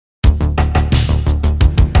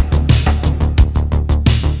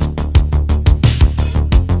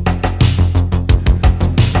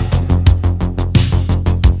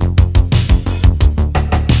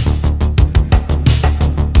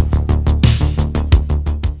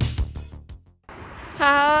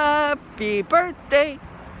Happy birthday.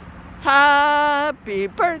 Happy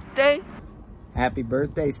birthday. Happy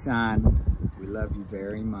birthday, son. We love you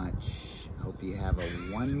very much. Hope you have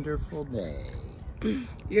a wonderful day.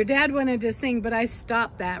 Your dad wanted to sing, but I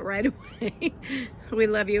stopped that right away. We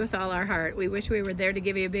love you with all our heart. We wish we were there to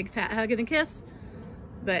give you a big fat hug and a kiss,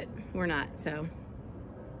 but we're not, so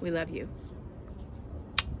we love you.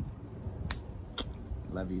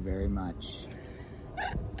 Love you very much.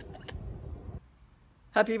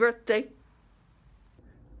 Happy birthday.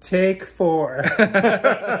 Take 4.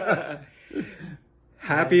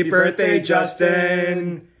 Happy birthday,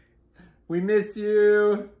 Justin. We miss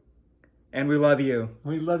you. And we love you.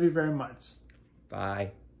 We love you very much.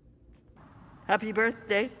 Bye. Happy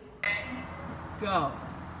birthday. Go.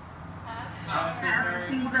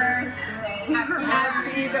 Happy birthday.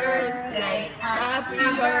 Happy birthday. Happy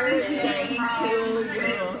birthday to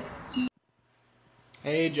you.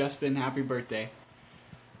 Hey Justin, happy birthday.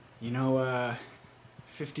 You know,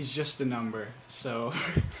 50's just a number, so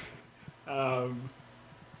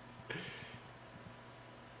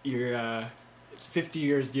you're it's 50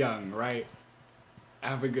 years young, right?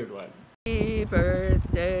 Have a good one. Happy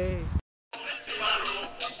birthday.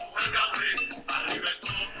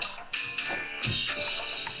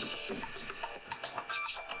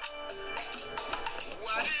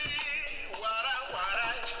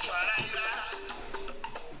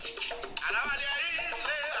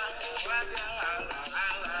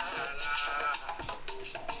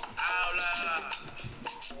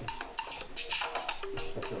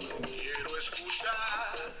 Quiero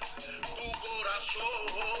escuchar tu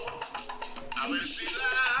corazón, a ver si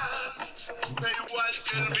late igual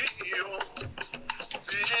que el mío.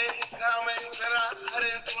 Déjame entrar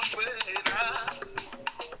en tus venas,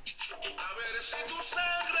 a ver si tu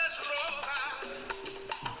sangre es roja.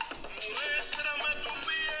 Muéstrame tu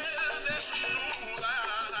piel desnuda,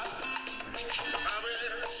 a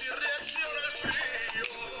ver si reacciona el frío.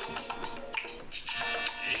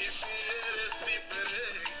 Y si eres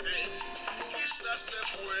diferente, quizás te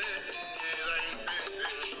pueda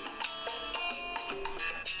entender.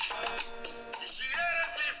 Y si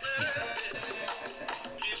eres diferente,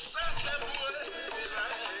 quizás te pueda entender.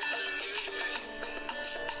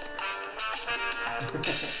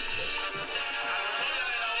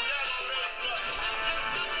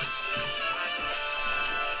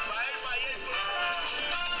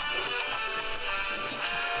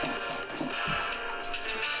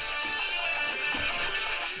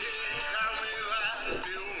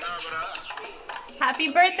 Happy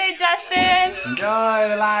birthday, Justin.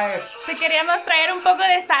 Enjoy life. Te queríamos traer un poco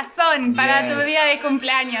de sazón para tu día de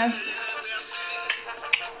cumpleaños.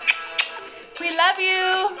 We love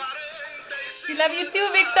you. We love you too,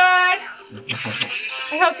 Victor. I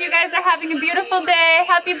hope you guys are having a beautiful day.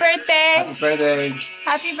 Happy birthday. Happy birthday.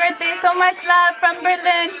 Happy birthday. So much love from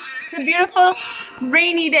Berlin. It's a beautiful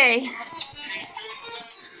rainy day.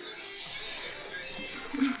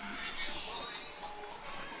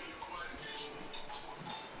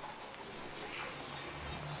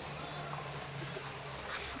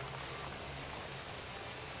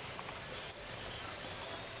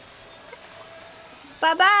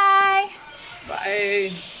 Bye-bye.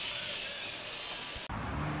 Bye.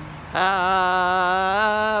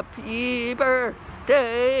 Happy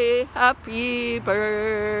birthday. Happy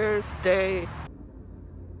birthday.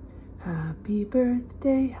 Happy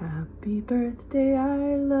birthday,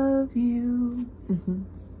 I love you.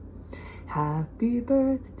 Happy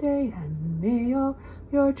birthday, and may all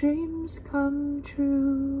your dreams come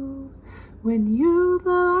true. When you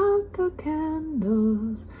blow out the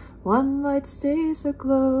candles, one light stays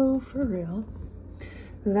aglow for real.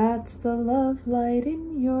 That's the love light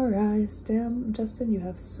in your eyes. Damn, Justin, you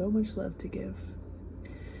have so much love to give.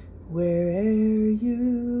 Where'er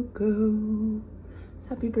you go.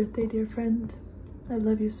 Happy birthday, dear friend. I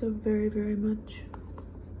love you so very, very much.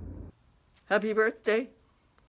 Happy birthday.